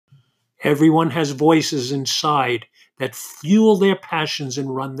Everyone has voices inside that fuel their passions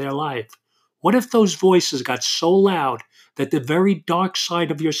and run their life. What if those voices got so loud that the very dark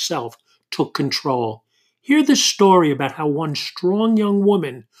side of yourself took control? Hear the story about how one strong young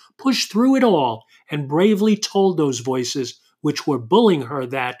woman pushed through it all and bravely told those voices which were bullying her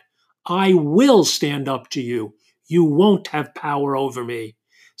that I will stand up to you. You won't have power over me.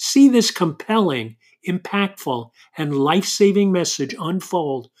 See this compelling, impactful, and life saving message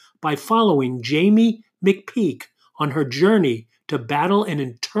unfold by following Jaimi McPeek on her journey to battle an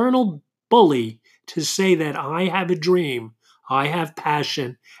internal bully to say that I have a dream, I have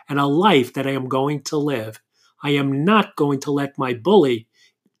passion, and a life that I am going to live. I am not going to let my bully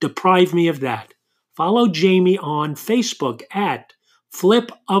deprive me of that. Follow Jaimi on Facebook at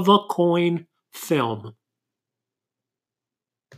Flip of a Coin Film.